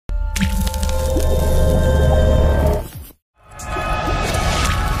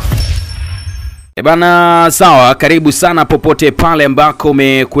Bana, sawa, karibu sana popote pale ambako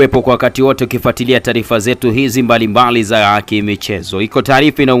umekuepo kwa wakati wote ukifuatilia taarifa zetu hizi mbalimbali za kimichezo. Iko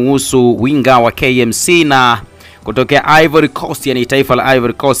taarifa inahusu winga wa KMC na kutokea Ivory Coast, yani taifa la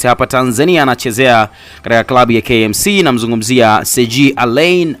Ivory Coast hapa Tanzania, anachezea katika klabu ya KMC. Namzungumzia usajili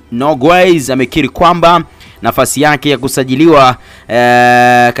Alain Noguez. Amekiri kwamba nafasi yake ya kusajiliwa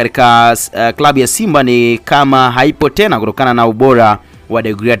katika klabu ya Simba ni kama haipo tena kutokana na ubora wa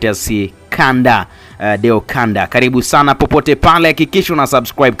Kanda, deokanda. Karibu sana popote pale, hakikisha una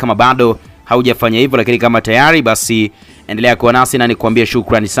subscribe kama bado haujafanya hivyo, lakini kama tayari basi endelea kuwa nasi na nikwambie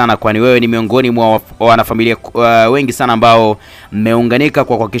shukrani sana, kwani wewe ni miongoni mwa wanafamilia wengi sana ambao mmeunganika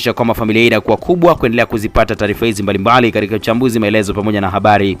kwa kuhakikisha kwamba familia hii inakuwa kubwa, kuendelea kuzipata taarifa hizi mbalimbali katika uchambuzi, maelezo pamoja na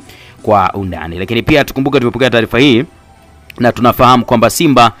habari kwa undani. Lakini pia tukumbuke tumepokea taarifa hii na tunafahamu kwamba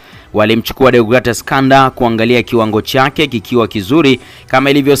Simba walimchukua Kanda kuangalia kiwango chake kikiwa kizuri kama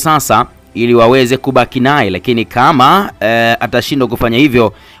ilivyo sasa ili waweze kubaki naye, lakini kama atashindwa kufanya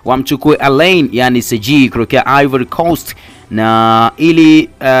hivyo wamchukue Alain, yani usajili kutoka Ivory Coast, na ili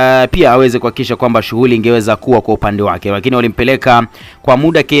pia aweze kuhakikisha kwamba shughuli ingeweza kuwa kwa upande wake. Lakini walimpeleka kwa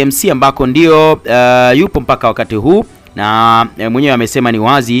muda KMC ambako ndio yupo mpaka wakati huu, na mwenyewe amesema ni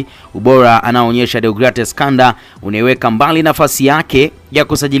wazi ubora anaonyesha Kanda unaiweka mbali nafasi yake ya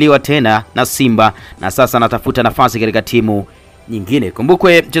kusajiliwa tena na Simba, na sasa anatafuta nafasi katika timu nyingine.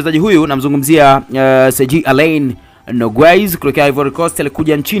 Kumbukwe mchezaji huyu namzungumzia usajili Alain Noguez kutoka Ivory Coast.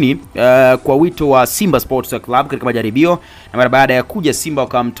 Alikuja nchini kwa wito wa Simba Sports Club katika majaribio, na mara baada ya kuja Simba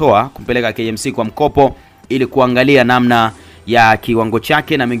wakamtoa kumpeleka KMC kwa mkopo ili kuangalia namna ya kiwango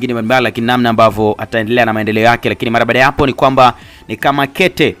chake na mengine mbalimbali, lakini namna ambavyo ataendelea na maendeleo yake. Lakini mara baada ya hapo ni kwamba ni kama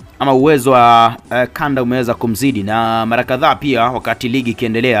kete ama uwezo wa Kanda umeweza kumzidi, na mara kadhaa pia wakati ligi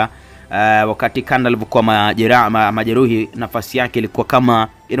ikiendelea, wakati Kanda alivyokuwa majeruhi, nafasi yake ilikuwa kama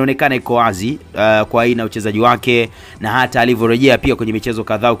inaonekana iko wazi kwa aina uchezaji wake, na hata alivyorejea pia kwenye michezo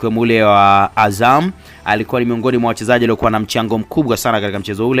kadhaa kwa ule wa Azam alikuwa ni miongoni mwa wachezaji waliokuwa na mchango mkubwa sana katika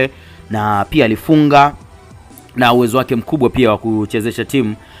mchezo ule, na pia alifunga, na uwezo wake mkubwa pia wa kuchezesha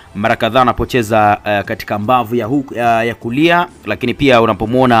timu mara kadhaa anapocheza katika mbavu ya kulia, lakini pia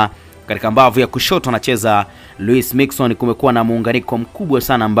unapomuona katika mbavu ya kushoto anacheza Luis Mixon. Kumekuwa na muunganiko mkubwa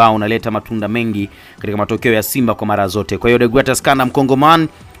sana ambao unaleta matunda mengi katika matokeo ya Simba kwa mara zote. Kwa hiyo Kanda Mkongoman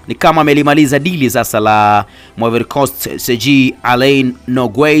ni kama amelimaliza dili sasa la Muivory Coast usajili Alain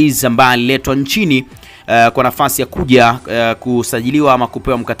Noguez ambaye aliletwa nchini kwa nafasi ya kuja kusajiliwa ama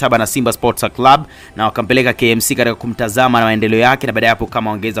kupewa mkataba na Simba Sports Club, na wakampeleka KMC katika kumtazama na maendeleo yake, na baada hapo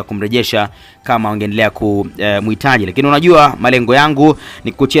kama wangeweza kumrejesha kama wangeendelea kumhitaji. Lakini unajua malengo yangu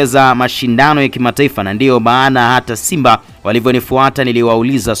ni kucheza mashindano ya kimataifa, na ndio maana hata Simba walivyonifuata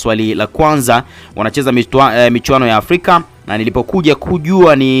niliwauliza swali la kwanza, wanacheza michuano ya Afrika, na nilipokuja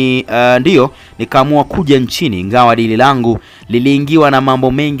kujua ni ndio nikaamua kuja nchini, ingawa dili langu liliingiwa na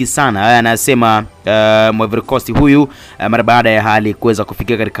mambo mengi sana. Haya anasema Muivory Coast huyu mara baada ya hali kuweza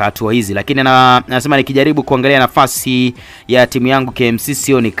kufikia katika hatua hizi. Lakini anasema nikijaribu kuangalia nafasi ya timu yangu KMC,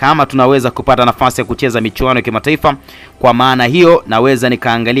 sio ni kama tunaweza kupata nafasi ya kucheza michuano ya kimataifa. Kwa maana hiyo naweza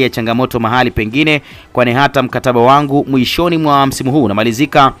nikaangalia changamoto mahali pengine, kwani hata mkataba wangu mwishoni mwa msimu huu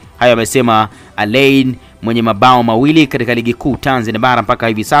unamalizika. Hayo amesema Alain mwenye mabao mawili katika ligi kuu Tanzania bara mpaka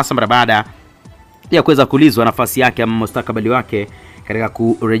hivi sasa, mara baada ya kuweza kulizwa nafasi yake ama mustakabali wake katika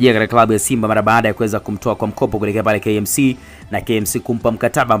kurejea katika klabu ya Simba mara baada ya kuweza kumtoa kwa mkopo kuelekea pale KMC, na KMC kumpa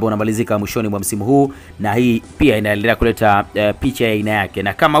mkataba ambao unamalizika mwishoni mwa msimu huu, na hii pia inaendelea kuleta picha ya aina yake.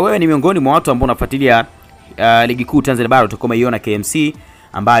 Na kama wewe ni miongoni mwa watu ambao unafuatilia ligi kuu Tanzania bara, utakuwa umeiona KMC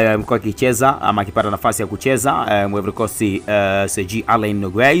ambayo amekuwa akicheza ama akipata nafasi ya kucheza Muivory Coast usajili Alain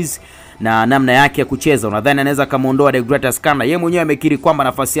Noguez, na namna yake ya kucheza unadhani anaweza kumuondoa Kanda? Yeye mwenyewe amekiri kwamba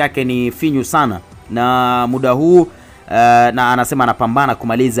nafasi yake ni finyu sana na muda huu na anasema anapambana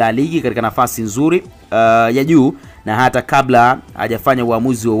kumaliza ligi katika nafasi nzuri ya juu, na hata kabla hajafanya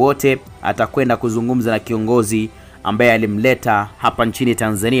uamuzi wowote atakwenda kuzungumza na kiongozi ambaye alimleta hapa nchini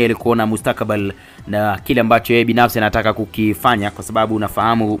Tanzania ili kuona mustakabali na kile ambacho yeye binafsi anataka kukifanya, kwa sababu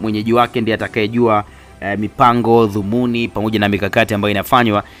unafahamu mwenyeji wake ndiye atakayejua mipango, dhumuni pamoja na mikakati ambayo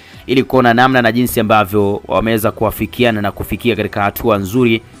inafanywa ili kuona namna na jinsi ambavyo wameweza kuafikiana na kufikia katika hatua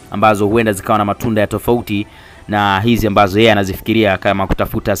nzuri ambazo huenda zikawa na matunda ya tofauti na hizi ambazo yeye anazifikiria, kama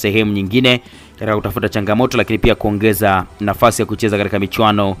kutafuta sehemu nyingine katika kutafuta changamoto, lakini pia kuongeza nafasi ya kucheza katika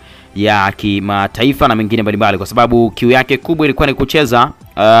michuano ya kimataifa na mengine mbalimbali, kwa sababu kiu yake kubwa ilikuwa ni kucheza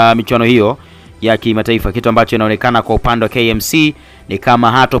michuano hiyo ya kimataifa, kitu ambacho inaonekana kwa upande wa KMC ni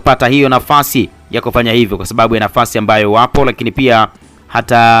kama hatopata hiyo nafasi ya kufanya hivyo kwa sababu ya nafasi ambayo wapo, lakini pia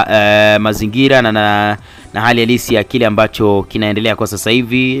hata mazingira na hali halisi ya kile ambacho kinaendelea kwa sasa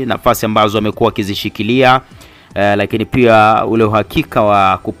hivi, nafasi ambazo amekuwa akizishikilia, lakini pia ule uhakika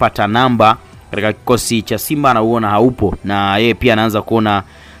wa kupata namba katika kikosi cha Simba na uona haupo, na yeye pia anaanza kuona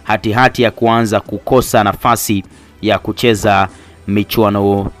hati ya kuanza kukosa nafasi ya kucheza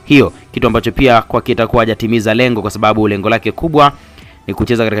michuano hiyo, kitu ambacho pia kwa kitakuwa hajatimiza lengo, kwa sababu lengo lake kubwa ni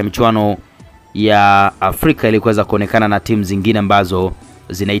kucheza katika michuano ya Afrika ili kuweza kuonekana na timu zingine ambazo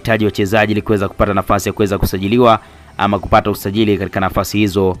zinahitaji wachezaji ili kuweza kupata nafasi ya kuweza kusajiliwa ama kupata usajili katika nafasi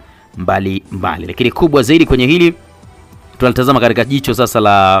hizo mbali. Lakini kubwa zaidi kwenye hili tunalitazama katika jicho sasa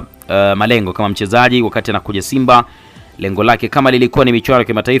la malengo kama mchezaji wakati anakuja Simba, lengo lake kama lilikuwa ni michuano ya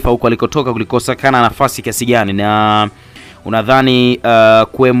kimataifa, huko alikotoka kulikosekana nafasi kiasi gani, na unadhani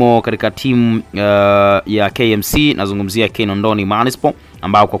kuemo katika timu ya KMC, nazungumzia Kinondoni Manispor,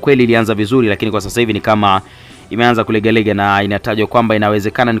 ambao kwa kweli ilianza vizuri, lakini kwa sasa hivi ni kama imeanza kulegalega, na inatajwa kwamba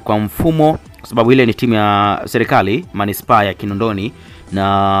inawezekana ni kwa mfumo, kwa sababu ile ni timu ya serikali Manispor ya Kinondoni,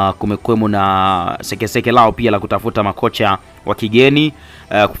 na kumekuwemo na sekeseke lao pia la kutafuta makocha wa kigeni,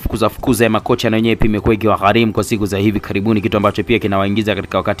 kufukuza makocha na wenyewe pia imekuwa ikiwagharimu kwa siku za hivi karibuni, kitu ambacho pia kinawaingiza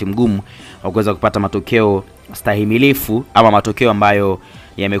katika wakati mgumu wa kuweza kupata matokeo stahimilifu ama matokeo ambayo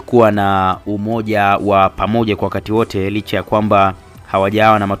yamekuwa na umoja wa pamoja kwa wakati wote, licha ya kwamba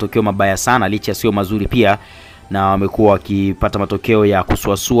hawajawa na matokeo mabaya sana, licha sio mazuri pia, na wamekuwa wakipata matokeo ya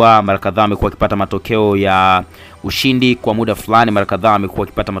kusuasua mara kadhaa, wamekuwa wakipata matokeo ya ushindi kwa muda fulani, mara kadhaa wamekuwa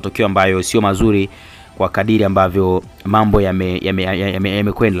wakipata matokeo ambayo sio mazuri kwa kadiri ambavyo mambo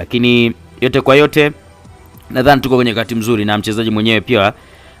yamekwenda. Lakini yote kwa yote nadhani tuko kwenye wakati mzuri, na mchezaji mwenyewe pia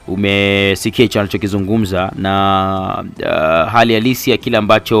umesikia hicho anachokizungumza, na hali halisi ya kile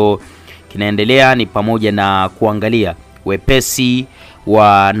ambacho kinaendelea ni pamoja na kuangalia wepesi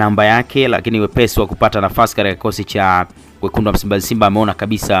wa namba yake, lakini wepesi wa kupata nafasi katika kikosi cha wekundu wa Msimbazi Simba. Ameona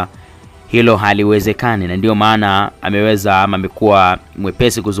kabisa hilo haliwezekani, na ndio maana ameweza ama amekuwa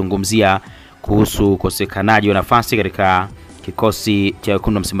mwepesi kuzungumzia kuhusu kosekanaji wa nafasi katika kikosi cha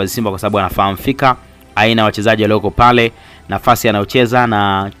wekundu wa Msimbazi Simba, kwa sababu anafahamu fika aina wachezaji walioko pale, nafasi anayocheza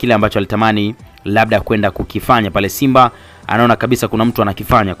na kile ambacho alitamani labda kwenda kukifanya pale Simba. Anaona kabisa kuna mtu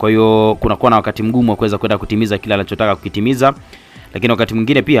anakifanya, kwa hiyo kunakuwa na wakati mgumu wa kuweza kwenda kutimiza kile anachotaka kukitimiza. Lakini wakati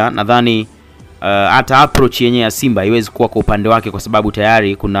mwingine pia nadhani hata approach yenyewe ya Simba haiwezi kuwa kwa upande wake, kwa sababu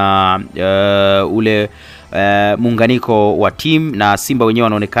tayari kuna ule muunganiko wa team, na Simba wenyewe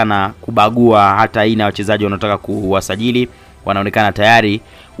wanaonekana kubagua hata aina ya wachezaji wanataka kuwasajili. Wanaonekana tayari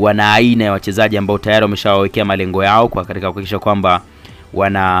wana aina ya wachezaji ambao tayari wameshawawekea malengo yao kwa katika kuhakikisha kwamba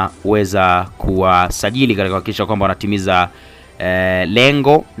wanaweza kuwasajili, katika kuhakikisha kwamba wanatimiza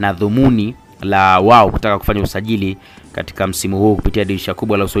lengo na dhumuni la wao kutaka kufanya usajili katika msimu huu kupitia dirisha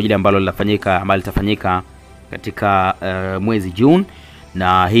kubwa la usajili ambalo litafanyika katika mwezi June.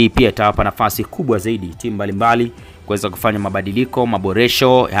 Na hii pia itawapa nafasi kubwa zaidi timu mbalimbali kuweza kufanya mabadiliko,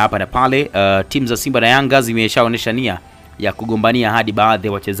 maboresho hapa na pale. Timu za Simba na Yanga zimeshaonesha nia ya kugombania hadi baadhi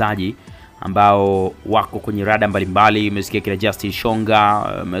ya wachezaji ambao wako kwenye rada mbalimbali. Umesikia kila Justin Shonga,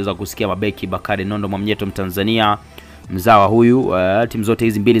 umeweza kusikia mabeki Bakari Nondo Mwamnyeto Mtanzania mzawa huyu. Timu zote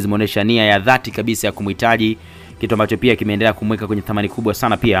hizi mbili zimeonesha nia ya dhati kabisa ya kumhitaji, kitu ambacho pia kimeendelea kumweka kwenye thamani kubwa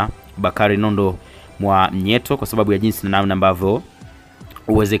sana pia Bakari Nondo Mwamnyeto, kwa sababu ya jinsi na namna ambavyo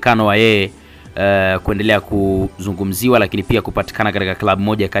uwezekano wa yeye kuendelea kuzungumziwa, lakini pia kupatikana katika klabu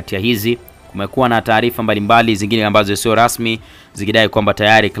moja kati ya hizi. Kumekuwa na taarifa mbalimbali zingine ambazo sio rasmi zikidai kwamba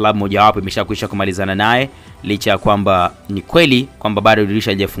tayari klabu moja wapo imeshakwisha kumalizana naye, licha ya kwamba ni kweli kwamba bado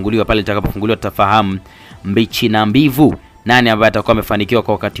dirisha halijafunguliwa. Pale litakapofunguliwa tutafahamu mbichi na mbivu nani ambaye atakuwa amefanikiwa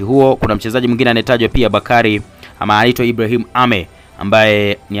kwa wakati huo. Kuna mchezaji mwingine anayetajwa pia Bakari ama anaitwa Ibrahim Ame,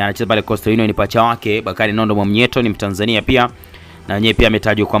 ambaye ni anacheza pale Coastal Union, ni pacha wake Bakari Nondo Mwamnyeto, ni Mtanzania pia, na yeye pia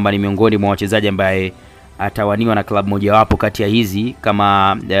ametajwa kwamba ni miongoni mwa wachezaji ambaye atawaniwa na klabu moja wapo kati ya hizi,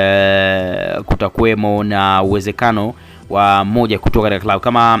 kama kutakuwemo na uwezekano wa moja kutoka katika klabu.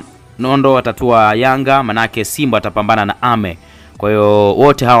 Kama Nondo atatua Yanga, manake Simba atapambana na Ame. Kwa hiyo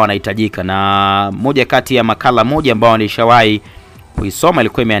wote hawa wanahitajika, na moja kati ya makala moja ambao nilishawahi kuisoma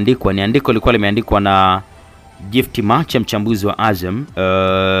ilikuwa imeandikwa, ilikuwa limeandikwa na Gift Match, mchambuzi wa Azam,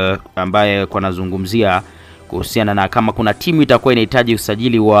 ambaye kwa nazungumzia kuhusiana na kama kuna timu itakuwa inahitaji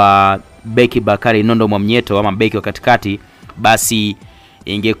usajili wa beki Bakari Nondo Mwamnyeto ama beki wa katikati, basi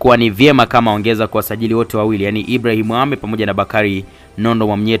ingekuwa ni vyema kama ongeza kuwasajili wote wawili, yani Ibrahim Ame pamoja na Bakari Nondo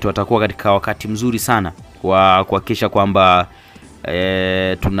Mwamnyeto watakuwa katika wakati mzuri sana wa kuhakikisha kwamba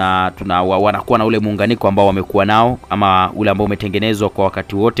wanakuwa na ule muunganiko ambao wamekuwa nao ama ule ambao umetengenezwa kwa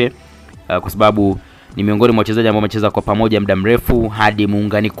wakati wote, kwa sababu ni miongoni mwa wachezaji ambao wamecheza kwa pamoja muda mrefu hadi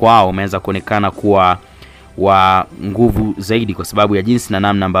muunganiko wao umeanza kuonekana kuwa wa nguvu zaidi, kwa sababu ya jinsi na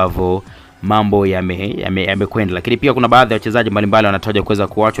namna ambavyo mambo yamekwenda. Lakini pia kuna baadhi ya wachezaji mbalimbali wanataja kuweza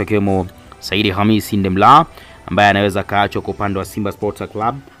kuachwa, ikiwemo Saidi Hamisi Ndemla ambaye anaweza kaachwa kwa upande wa Simba Sports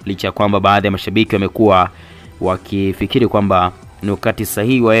Club, licha ya kwamba baadhi ya mashabiki wamekuwa wakifikiri kwamba ni wakati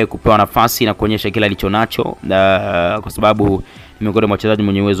sahihi wa yeye kupewa nafasi na kuonyesha kila alichonacho, kwa sababu ni miongoni mwa wachezaji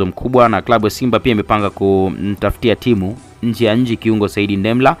mwenye uwezo mkubwa, na klabu ya Simba pia imepanga kumtafutia timu nje ya nchi kiungo Saidi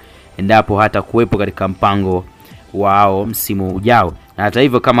Ndemla endapo hata kuwepo katika mpango wao msimu ujao. Na hata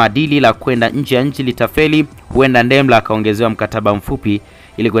hivyo, kama dili la kwenda nje ya nchi litafeli, huenda Ndemla akaongezewa mkataba mfupi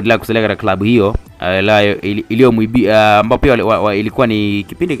ili kuendelea kusalia katika klabu hiyo iliyomwibia, ambapo pia ilikuwa ni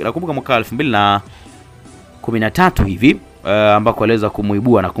kipindi nakumbuka mwaka 2013 hivi, ambako aliweza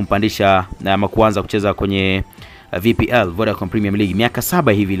kumuibua na kumpandisha na kuanza kucheza kwenye VPL, Vodacom Premier League, miaka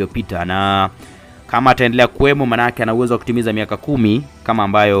 7 hivi iliyopita. Na kama ataendelea kuwemo, maana yake ana uwezo wa kutimiza miaka 10 kama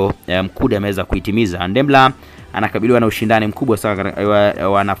ambayo Mkude ameweza kuitimiza. Ndemla anakabiliwa na ushindani mkubwa sana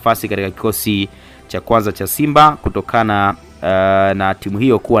wa nafasi katika kikosi cha kwanza cha Simba kutokana na timu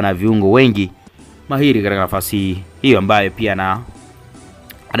hiyo kuwa na viungo wengi mahiri katika nafasi hiyo ambayo pia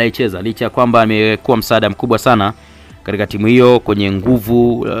anaicheza, licha kwamba amekuwa msaada mkubwa sana katika timu hiyo kwenye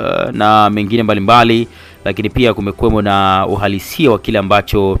nguvu na mengine mbalimbali. Lakini pia kumekuwemo na uhalisia wa kile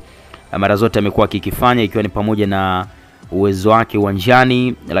ambacho mara zote amekuwa akikifanya, ikiwa ni pamoja na uwezo wake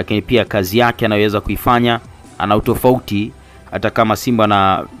uwanjani, lakini pia kazi yake anayoweza kuifanya. Ana utofauti, hata kama Simba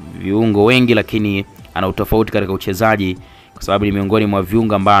na viungo wengi, lakini ana utofauti katika uchezaji, kwa sababu ni miongoni mwa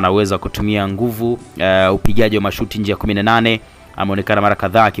viungo ambao anaweza kutumia nguvu, upigaji wa mashuti nje ya 18, ameonekana mara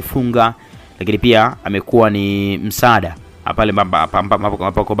kadhaa akifunga. Lakini pia amekuwa ni msaada pale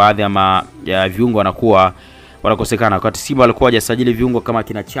ambapo baadhi ya viungo wanakosekana. Wakati Simba walikuwa hajasajili viungo kama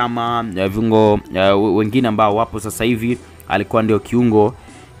kina Chama, viungo wengine ambao wapo sasa hivi, alikuwa ndio kiungo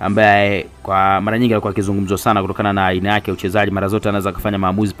ambaye kwa mara nyingi alikuwa akizungumzwa sana kutokana na aina yake ya uchezaji. Mara zote anaweza kufanya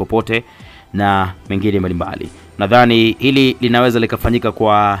maamuzi popote na mengine mbalimbali. Nadhani hili linaweza likafanyika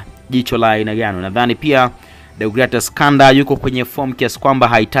kwa jicho la aina gani? Nadhani pia Kanda yuko kwenye form kiasi kwamba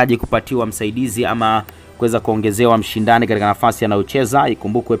hahitaji kupatiwa msaidizi ama kuweza kuongezewa mshindani katika nafasi anayocheza.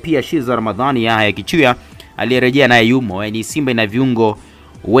 Ikumbukwe pia Shiza Ramadhani ya Kichuya aliyerejea naye yumo. Ni Simba ina viungo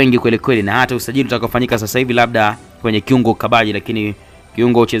wengi kweli kweli, na hata usajili utakofanyika sasa hivi labda kwenye kiungo kabaji, lakini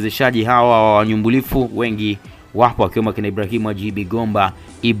kiungo uchezeshaji hawa wanyumbulifu wengi wapo, akiwemo kina Ibrahim Ajibi Gomba,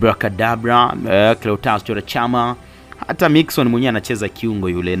 Ibrakadabra, Cleotas Chama, hata Mixon mwenyewe anacheza kiungo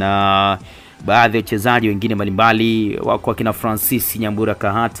yule, na baadhi ya wachezaji wengine mbalimbali wako kina Francis Nyambura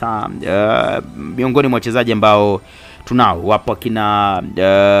Kahata, miongoni mwa wachezaji ambao tunao wapo kina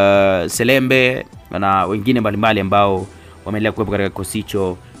Selembe na wengine mbalimbali ambao wameendelea kuwepo katika kikosi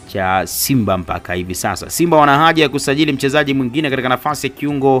hicho cha Simba mpaka hivi sasa. Simba wana haja ya kusajili mchezaji mwingine katika nafasi ya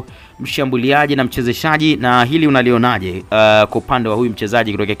kiungo mshambuliaji na mchezeshaji, na hili unalionaje kwa upande wa huyu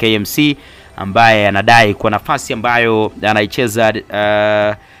mchezaji kutoka KMC ambaye anadai kwa nafasi ambayo anaicheza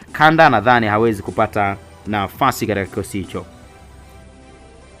Kanda, nadhani hawezi kupata nafasi katika kikosi hicho?